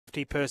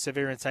850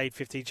 Perseverance,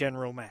 850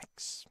 General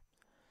Max.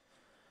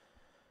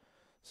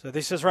 So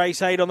this is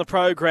race 8 on the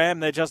program.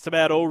 They're just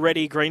about all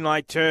ready. Green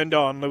light turned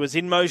on. Lewis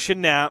in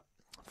motion now.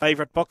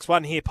 Favourite box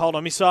 1 here,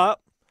 Polar Missile.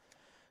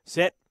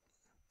 Set.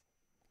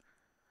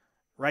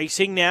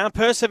 Racing now.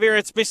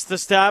 Perseverance missed the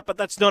start, but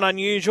that's not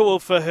unusual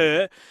for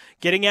her.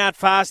 Getting out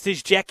fast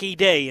is Jackie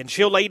D, and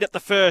she'll lead at the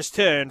first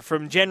turn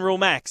from General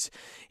Max.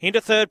 Into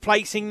third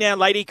placing now,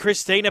 Lady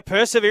Christina.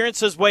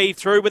 Perseverance has weaved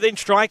through within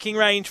striking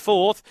range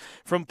fourth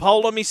from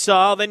Polar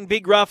Missile, then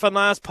Big Rough and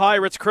last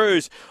Pirates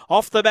Cruise.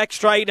 Off the back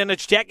straight, and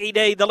it's Jackie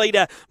D, the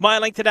leader.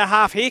 Mile length and a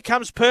half. Here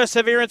comes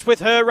Perseverance with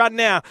her run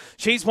now.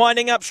 She's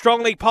winding up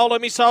strongly. Polar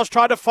Missile's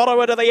tried to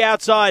follow her to the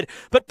outside,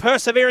 but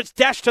Perseverance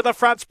dashed to the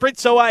front,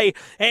 sprints away,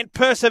 and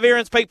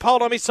Perseverance beat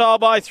Polar Missile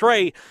by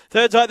 3.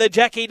 Third's either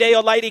Jackie D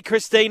or Lady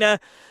Christina.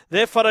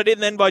 They're followed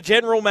in then by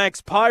General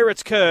Max,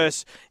 Pirate's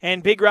Curse,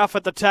 and Big Rough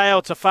at the tail.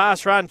 It's a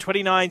fast run,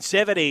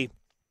 29.70.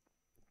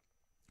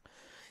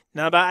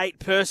 Number 8,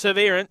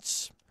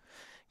 Perseverance,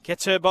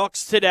 gets her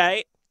box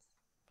today.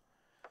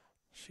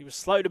 She was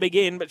slow to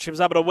begin, but she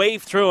was able to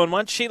weave through, and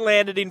once she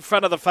landed in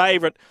front of the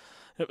favourite,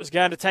 it was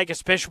going to take a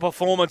special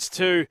performance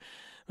to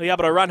be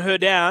able to run her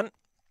down.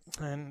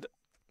 And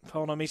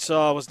Polar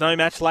Missile was no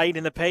match late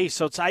in the piece,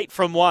 so it's 8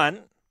 from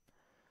 1.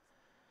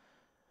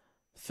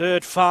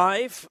 Third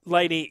 5,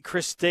 Lady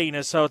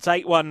Christina, so it's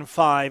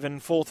 8-1-5,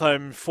 and fourth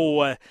home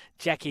for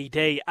Jackie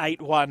D,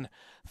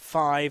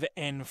 8-1-5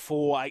 and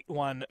 4,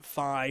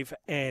 8-1-5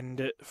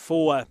 and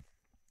 4.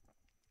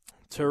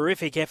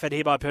 Terrific effort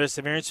here by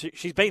Perseverance.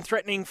 She's been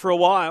threatening for a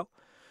while.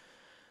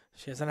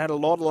 She hasn't had a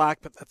lot of luck,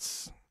 but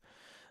that's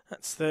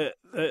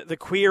the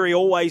query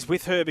always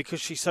with her because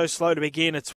she's so slow to begin. It's